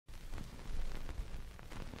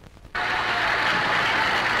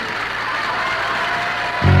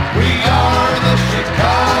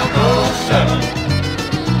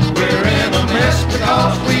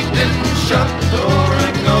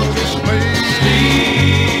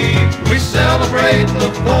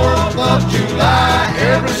of July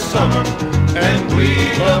every summer, and we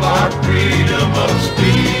love our freedom of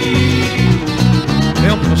speech.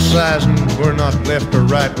 Emphasizing we're not left or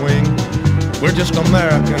right wing, we're just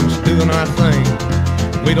Americans doing our thing.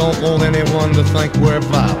 We don't want anyone to think we're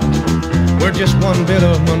violent. We're just one bit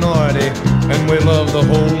of minority, and we love the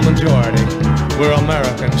whole majority. We're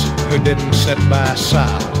Americans who didn't sit by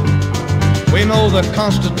silent. We know the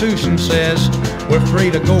Constitution says we're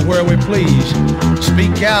free to go where we please,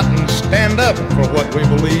 speak out and stand up for what we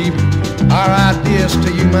believe. Our ideas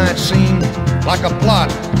to you might seem like a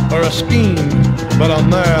plot or a scheme, but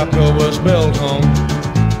America was built on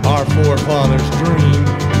our forefathers' dream.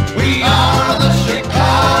 We are the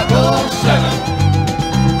Chicago Seven.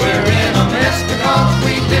 We're in a mess because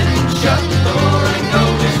we didn't shut the door and go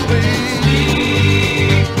to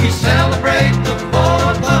sleep. We celebrate the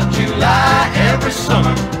 4th of July every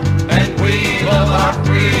summer, and we love our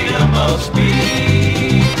freedom of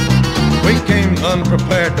speech. We came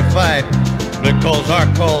unprepared to fight because our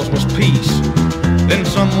cause was peace. Then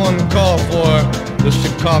someone called for the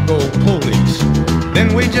Chicago police.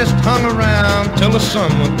 Then we just hung around till the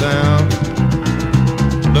sun went down,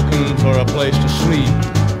 looking for a place to sleep.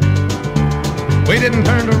 We didn't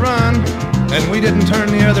turn to run, and we didn't turn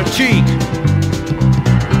the other cheek.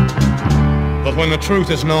 But when the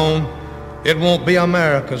truth is known, it won't be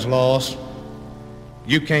America's loss.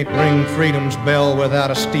 You can't ring freedom's bell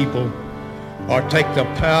without a steeple, or take the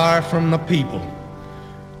power from the people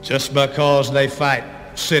just because they fight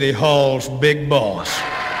City Hall's big boss.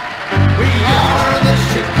 We are the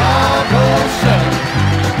Chicago Seven.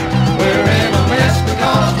 We're in a mess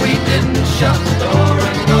because we didn't shut